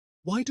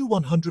Why do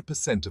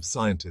 100% of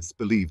scientists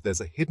believe there's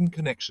a hidden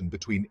connection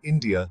between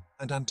India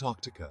and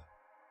Antarctica?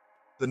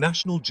 The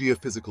National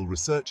Geophysical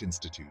Research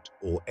Institute,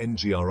 or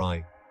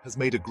NGRI, has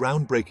made a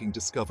groundbreaking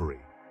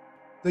discovery.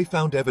 They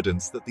found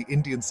evidence that the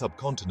Indian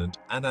subcontinent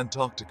and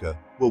Antarctica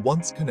were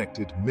once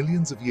connected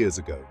millions of years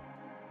ago.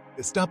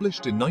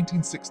 Established in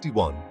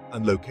 1961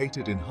 and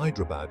located in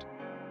Hyderabad,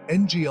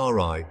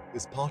 NGRI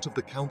is part of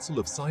the Council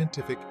of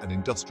Scientific and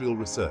Industrial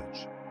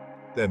Research.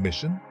 Their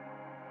mission?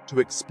 To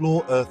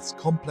explore Earth's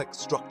complex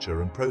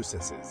structure and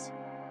processes.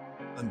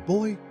 And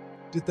boy,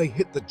 did they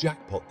hit the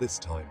jackpot this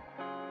time.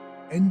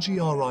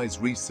 NGRI's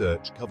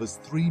research covers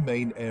three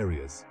main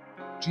areas: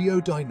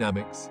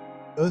 geodynamics,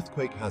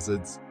 earthquake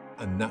hazards,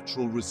 and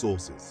natural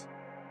resources.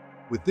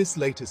 With this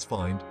latest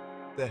find,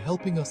 they're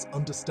helping us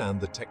understand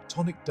the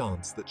tectonic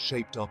dance that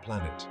shaped our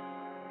planet.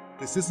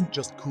 This isn't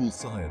just cool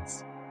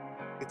science.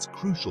 It's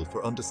crucial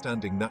for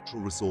understanding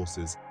natural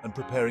resources and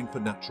preparing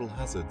for natural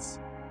hazards.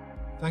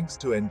 Thanks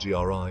to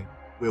NGRI,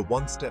 we're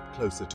one step closer to